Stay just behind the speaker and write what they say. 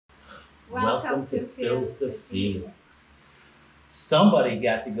Welcome to Phil's. Somebody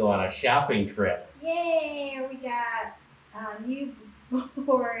got to go on a shopping trip. Yay! We got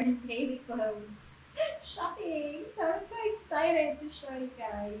newborn baby clothes shopping. So I'm so excited to show you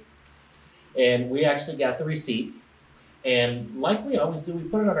guys. And we actually got the receipt. And like we always do, we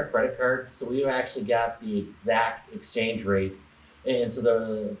put it on our credit card. So we actually got the exact exchange rate. And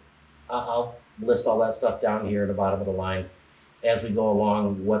so I'll list all that stuff down here at the bottom of the line as we go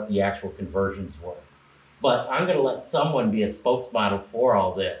along, what the actual conversions were. But I'm going to let someone be a spokesmodel for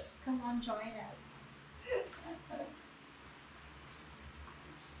all this. Come on, join us.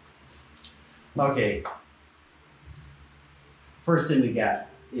 Okay. First thing we got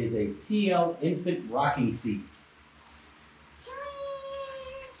is a TL infant rocking seat.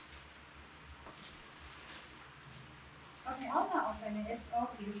 Okay, I'll not open it. It's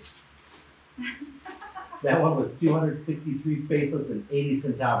obvious. That one was 263 pesos and 80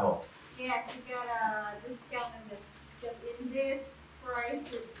 centavos. Yes, you got a discount on this. Because in this price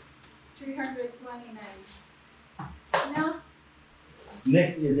is 329. No?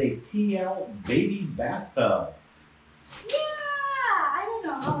 Next is a TL baby bathtub. Yeah, I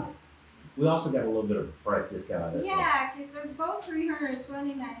don't know. We also got a little bit of a price discount on this one. Yeah, because they're both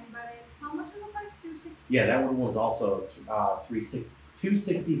 329, but it's how much is the price? 260. Yeah, that one was also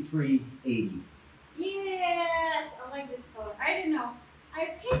 263.80. Yes, I like this color. I don't know. I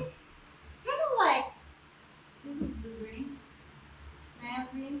picked kind of like this is blue green, Nile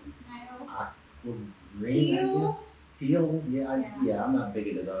green, Nile. Green, Teal? I guess. Teal, yeah, Yeah. I'm not big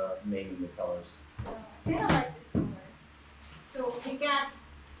into the naming the colors. So I kind of like this color. So we got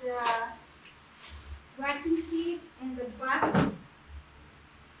the racking seat and the bathtub,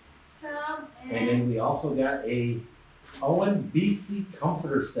 And then we also got a Owen BC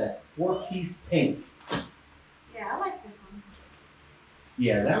comforter set, 4-piece pink. yeah, I like this one.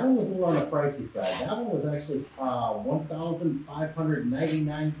 Yeah, that one was a little on the pricey side. That one was actually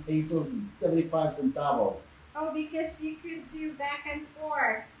 1,599 pesos and 75 centavos. Oh, because you could do back and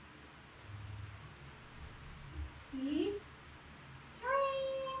forth. See?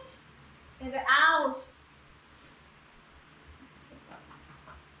 Tring! And the owls.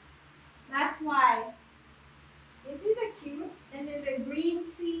 That's why. Isn't it cute? And then the green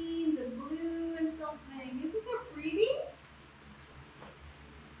scene, the blue and something. Isn't it pretty?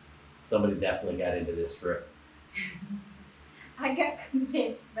 Somebody definitely got into this trip. I got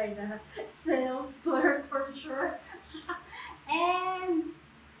convinced by the sales clerk for sure. And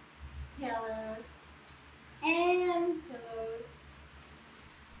pillows. And pillows.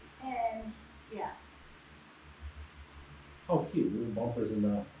 And yeah. Oh, cute. Little bumpers in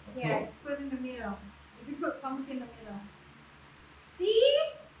the. Yeah, put in the middle. If you put pumpkin in the middle. See?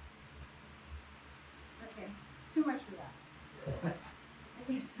 Okay, too much for that. I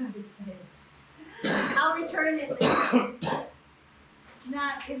get so excited. I'll return it later.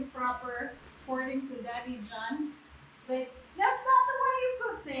 Not improper according to Daddy John, but that's not the way you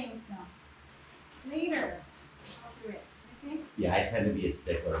put things now. Later, I'll do it, okay? Yeah, I tend to be a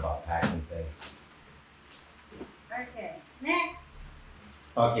stickler about packing things. Okay, next.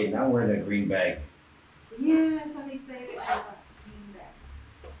 Okay, now we're in a green bag. Yes, I'm excited about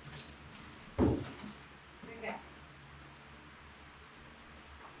that. Okay.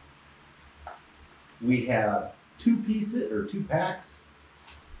 We have 2 pieces or 2 packs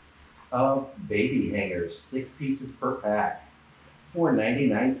of baby hangers, 6 pieces per pack, for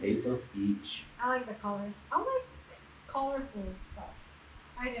 99 pesos each. I like the colors. I like colorful stuff.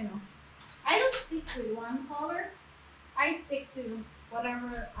 I don't know. I don't stick to one color. I stick to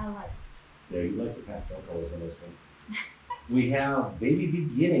whatever I like. Yeah, you like the pastel colors on this one. We have baby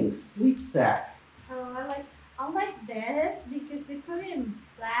beginning sleep sack. Oh, I like this because they put it in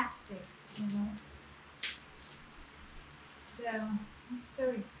plastic, you know. So I'm so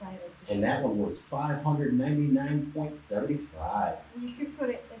excited. And that one was 599.75. You could put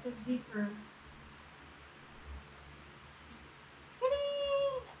it at the zipper.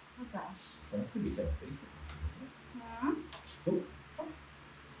 Ta-dee! Oh gosh. That's gonna be kind of big. Huh? Oh.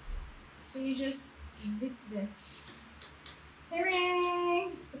 So you just zip this.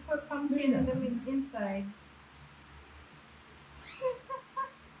 Ta-dee! So put pumpkin in the inside.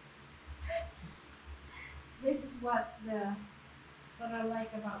 This is what I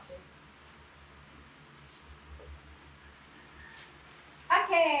like about this.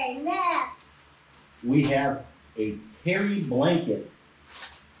 Okay, next. We have a Terry blanket.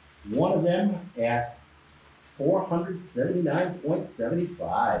 One of them at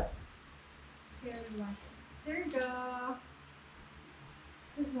 479.75. There you go.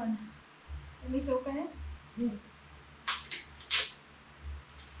 This one. Let me open it.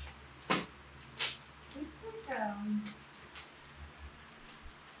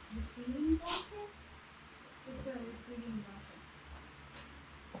 receiving blanket. It's a receiving blanket.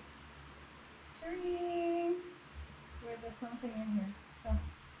 Turning. Where there's something in here. So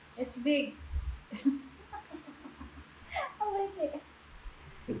it's big. I like it.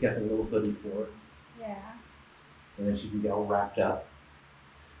 It's got the little hoodie for it, Yeah. and then she can get all wrapped up.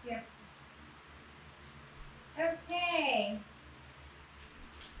 Yep. Okay.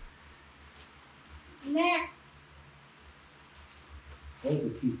 Next. That was a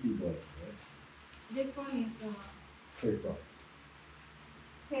PC blanket, right? This one is Here's one.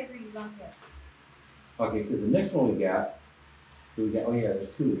 favorite blanket. Okay, because the next one we got, oh yeah, there's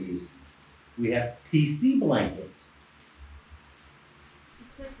two of these. We have TC blanket.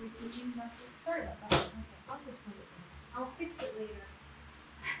 It's like receiving blanket. Sorry about that. Okay, I'll just put it in. I'll fix it later.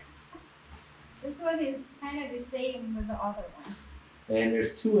 This one is kind of the same with the other one. And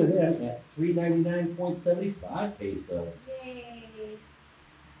there's two of them at $399.75 pesos. Yay.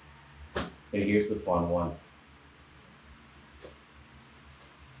 And here's the fun one.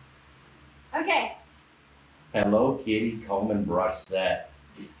 Okay. Hello Kitty comb and brush set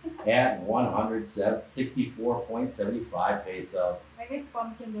at 164.75 pesos. I guess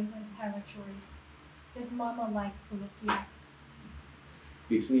Pumpkin doesn't have a choice. Because Mama likes to look cute.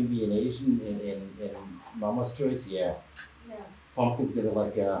 Between being Asian and Mama's choice, yeah. Yeah. Pumpkin's gonna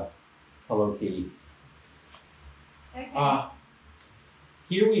like Hello Kitty. Okay.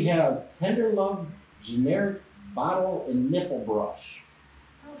 Here we have Tender Love generic bottle and nipple brush.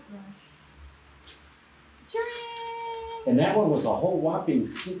 Oh gosh. Cheering! And that one was a whole whopping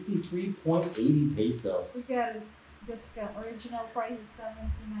 63.80 We pesos. got a discount. Original price is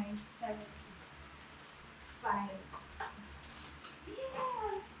 $79.75.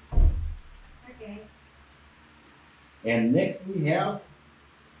 Yes. Okay. And next we have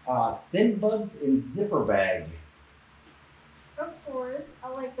Thin Buds in zipper bag. Of course, I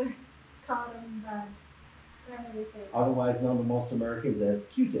like the cotton buds. Whatever they say. Otherwise known to most Americans as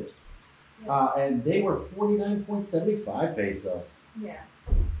Q-tips. Yeah. And they were 49.75 pesos. Yes.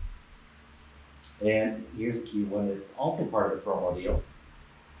 And here's a cute one that's also part of the promo deal.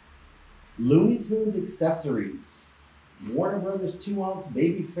 Looney Tunes accessories. Warner Brothers 2-ounce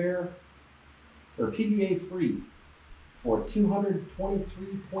baby fair or PDA free for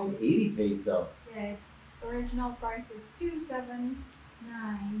 223.80 pesos. Yeah, its original price is $279.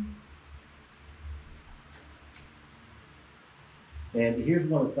 And here's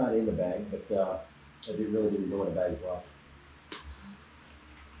one that's not in the bag, but it really didn't go in a bag well.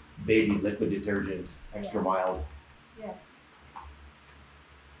 Baby liquid detergent, extra mild. Yeah.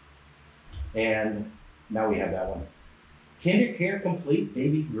 And now we have that one. Kinder Care Complete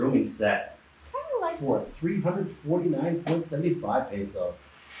Baby Grooming Set Kind of like for 349.75 pesos.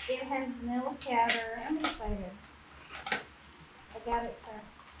 it has nail cutter. I'm excited. I got it, sir.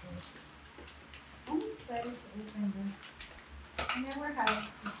 I'm excited to open this. I never had this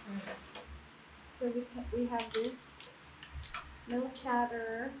before. So we have this nail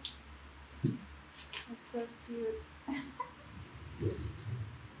cutter. It's so cute.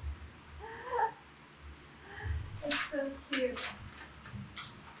 It's so cute.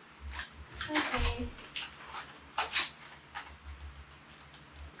 Okay.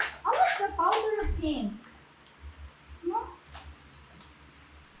 I like the powder pink. No?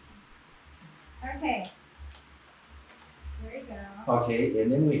 Okay. There you go. Okay,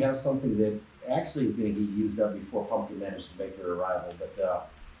 and then we have something that actually is going to get used up before Pumpkin managed to make their arrival, but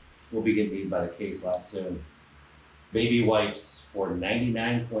we'll be getting these by the case lot soon. Baby wipes for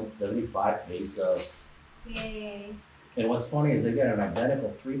 99.75 pesos. Yay. And what's funny is they got an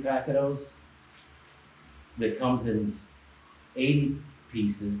identical 3-pack of those that comes in 80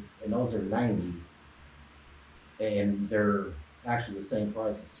 pieces, and those are 90. And they're actually the same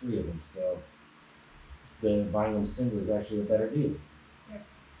price as 3 of them, so buying them single is actually a better deal. Yep.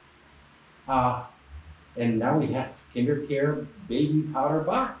 And now we have Kinder Care Baby Powder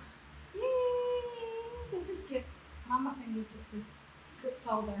Box. Yay. This is cute. Mama can use it to put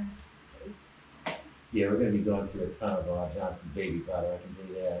powder. Yeah, we're going to be going through a ton of Johnson baby powder, I can tell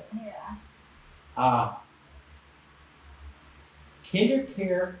you that. Yeah. Kinder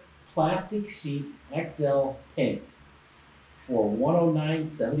Care Plastic Sheet XL Pink for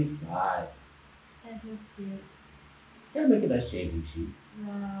 $109.75. That is cute. Gotta make a nice changing sheet.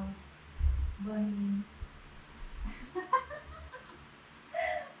 Wow. Bunnies.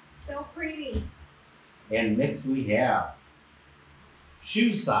 So pretty. And next we have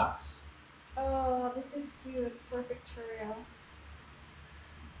shoe socks. Oh, this is cute for Victoria.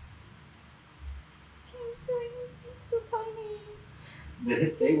 So tiny.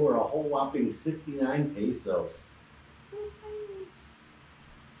 They were a whole whopping 69 pesos. So tiny.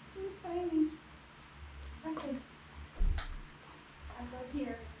 So tiny. Okay. I'll go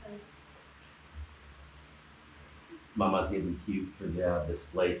here. So. Mama's getting cute for the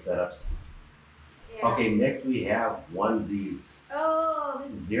display setups. Yeah. Okay, next we have onesies. Oh,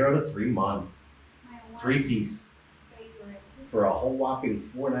 this is 0 to 3 month. my one 3-piece favorite. for a whole whopping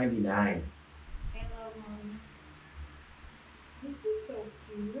 $4.99. I love mommy. This is so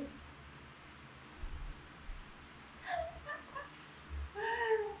cute.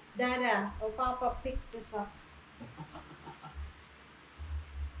 Dada, oh Papa, pick this up.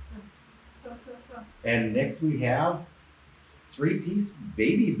 So. And next we have 3-piece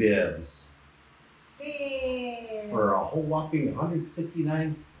baby bibs Hey. for a whole whopping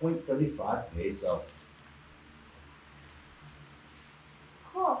 169.75 pesos.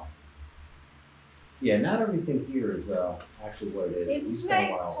 Cool. Yeah, not everything here is actually what it is. We It's spent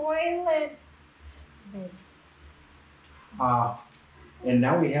a like while. toilet bibs. And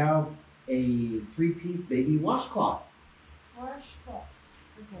now we have a 3-piece baby washcloth. Washcloth.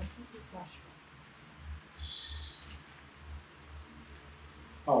 Okay, this is washcloth.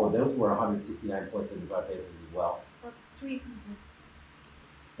 Oh, those were 169.75 pesos as well. For 3 pieces.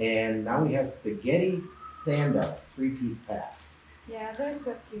 And now we have spaghetti sanda 3-piece pack. Yeah, they're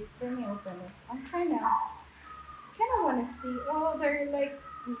so cute. Let me open this. I'm kind of want to see. Oh, they're like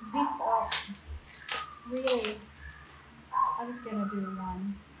zip up. Really. I'm just gonna do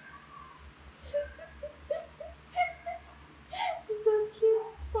one. It's so cute.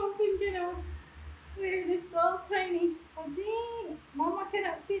 Pumpkin cannot. Weird. It's so tiny. Oh dang! Mama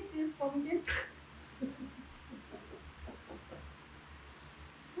cannot fit this pumpkin.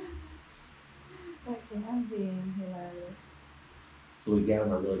 Okay, I'm being hilarious. So we got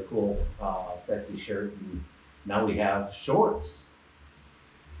them a really cool, sexy shirt, and now we have shorts.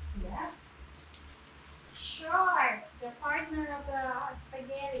 Yeah. Sure. The partner of the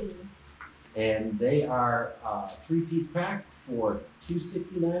spaghetti. And they are a 3-piece pack for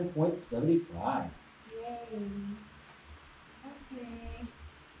 $269.75. Yay. Okay.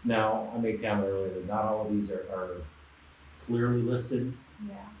 Now, I made a comment earlier that not all of these are clearly listed.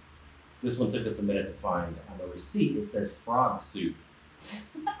 Yeah. This one took us a minute to find. On the receipt, it says frog suit.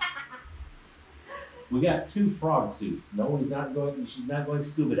 We got 2 frog suits. No, she's not going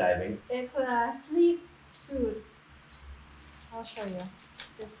scuba diving. It's a sleep suit. I'll show you.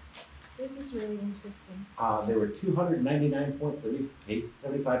 This is really interesting. They were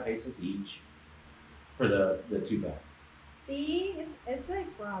 299.75 pesos each for the 2-pack. See? It's like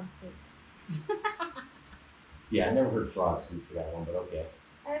frog suit. Yeah, I never heard frog suit for that one, but okay.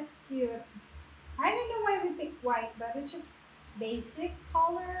 That's cute. I don't know why we picked white, but it's just basic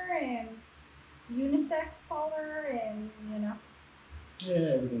color and unisex color and, you know.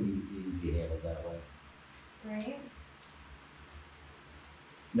 Yeah, everything easy handled that way. Right?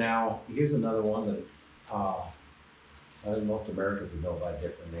 Now, here's another one that I think most Americans would know by a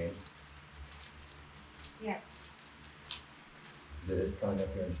different name. Yeah. That is coming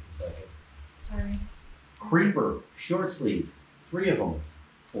up here in just a second. Sorry. Creeper, short sleeve, 3 of them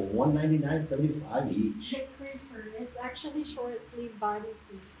for $199.75 each. The creeper. It's actually short sleeve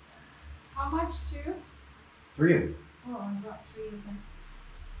bodysuit. How much too? 3 of them. Oh, I got 3 of them.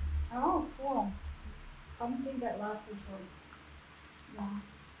 Oh, cool. Pumpkin got lots of shorts. Yeah.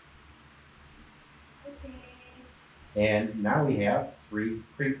 Okay. And now we have 2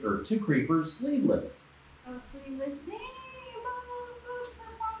 creepers sleeveless. Oh, sleeveless. Dang, boots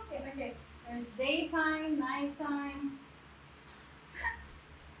for pumpkin. Okay. There's daytime, nighttime.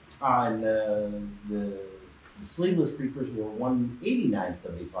 And the sleeveless creepers were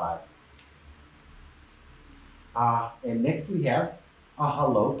 $189.75. And next we have a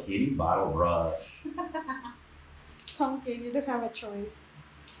Hello Kitty bottle brush. Pumpkin, you don't have a choice.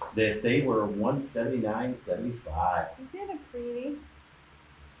 That they were $179.75. Isn't it pretty?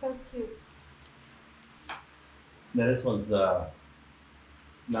 So cute. Now this one's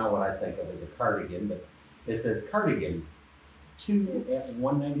not what I think of as a cardigan, but it says cardigan 2 at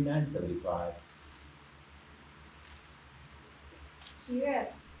 $199.75. Cute.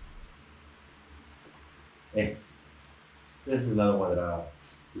 Hey, this is another one that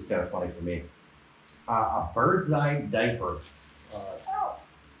is kind of funny for me. A bird's eye diaper. Oh.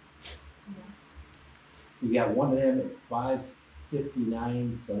 We got one of them at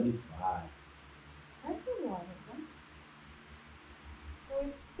 $559.75. That's a lot of them. Oh,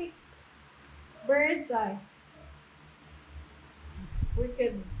 it's thick. Bird's eye. We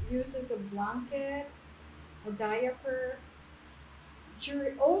could use as a blanket, a diaper.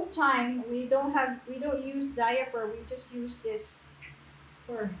 During old time, we don't use diaper. We just use this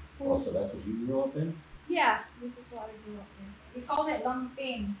for Oh, food. so that's what you grew up in? Yeah, this is what I grew up in. We called it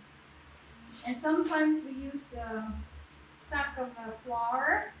lumping. And sometimes we use the sack of the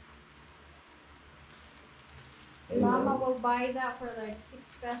flour. Mama will buy that for like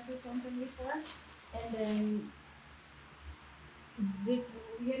 6 pesos or something before. And then,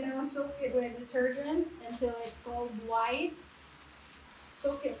 soak it with detergent until it's called white.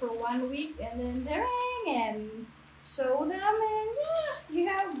 Soak it for 1 week and then and sew them and you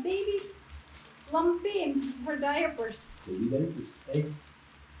have baby lumping for diapers. Baby diapers. Hey.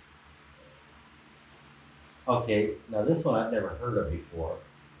 Okay, now this one I've never heard of before.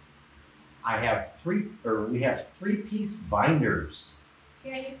 We have 3-piece binders.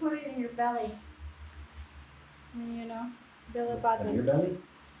 Yeah, you put it in your belly. And belly On button. your belly?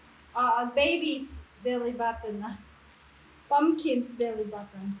 Baby's belly button. Pumpkin's belly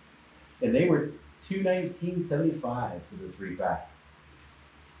button. And they were $2.19.75 for the 3-pack.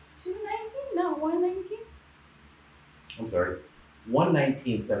 $2.19? No, $1.19. I'm sorry,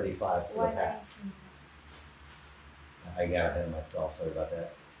 $1.19.75 for the pack. $1.19. I got ahead of myself, sorry about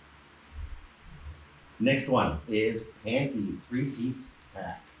that. Next one is Panty 3-piece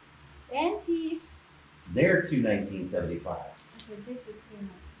pack. Panties. They're $2.19.75. Okay, this is $2.19.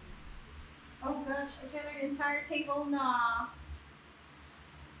 Oh gosh, I got an entire table now.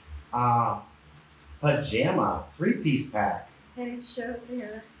 Pajama 3-piece pack. And it shows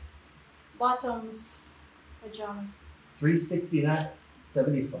here bottoms, pajamas.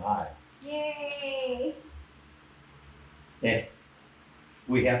 $3.69.75. Yay! And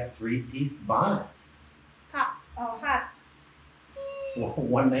we have 3-piece bonnet Cups, hats. for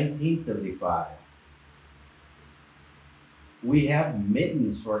 $1.19.75. We have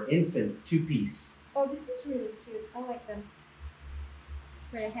mittens for infant 2-piece. Oh, this is really cute. I like them.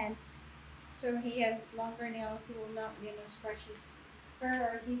 For the hands. So he has longer nails. He will not, scratch his fur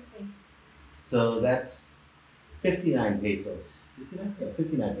or his face. So that's 59 pesos. 59? Yeah,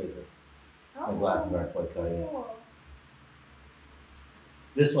 59 pesos. My glasses aren't quite cutting it. Cool.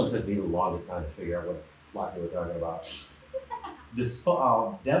 This one took me the longest time to figure out what flock they were talking about.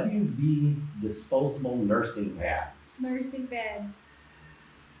 WB disposable nursing pads. Nursing beds.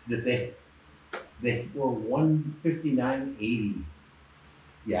 That they were $159.80.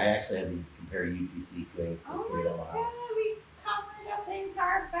 Yeah, I actually had to compare UPC things to Oh figure my it all out. god, we covered up the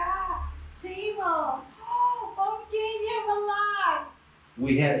entire back table. Oh, pumpkin, you have a lot.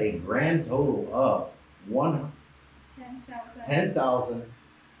 We had a grand total of 10,000.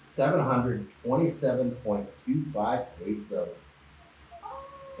 $10,727.25 pesos. Oh.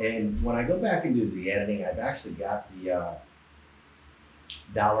 And when I go back and do the editing, I've actually got the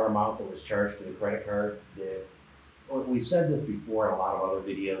dollar amount that was charged to the credit card. We've said this before in a lot of other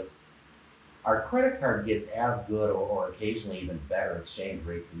videos. Our credit card gets as good or occasionally even better exchange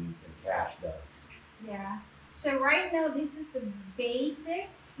rate than cash does. Yeah. So right now, this is the basic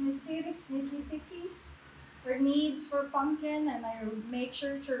necessities or needs for pumpkin, and I make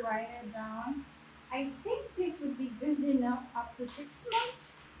sure to write it down. I think this would be good enough up to 6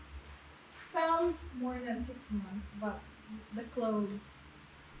 months. Some more than 6 months, but the clothes.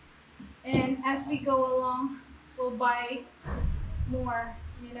 And as we go along, we'll buy more,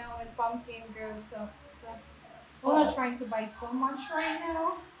 and pumpkin grows up. So we're not trying to buy so much right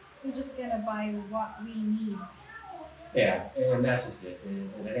now. We're just gonna buy what we need. Yeah, and that's just it.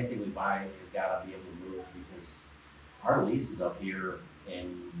 And anything we buy has got to be able to move because our lease is up here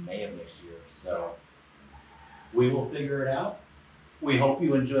in May of next year. So we will figure it out. We hope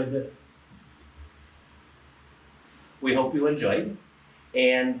you enjoyed it. We hope you enjoyed.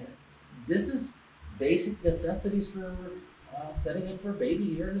 And this is basic necessities for setting up for a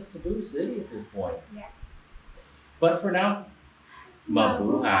baby here in Cebu City at this point. Yeah. But for now,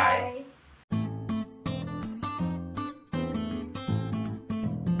 mabuhay.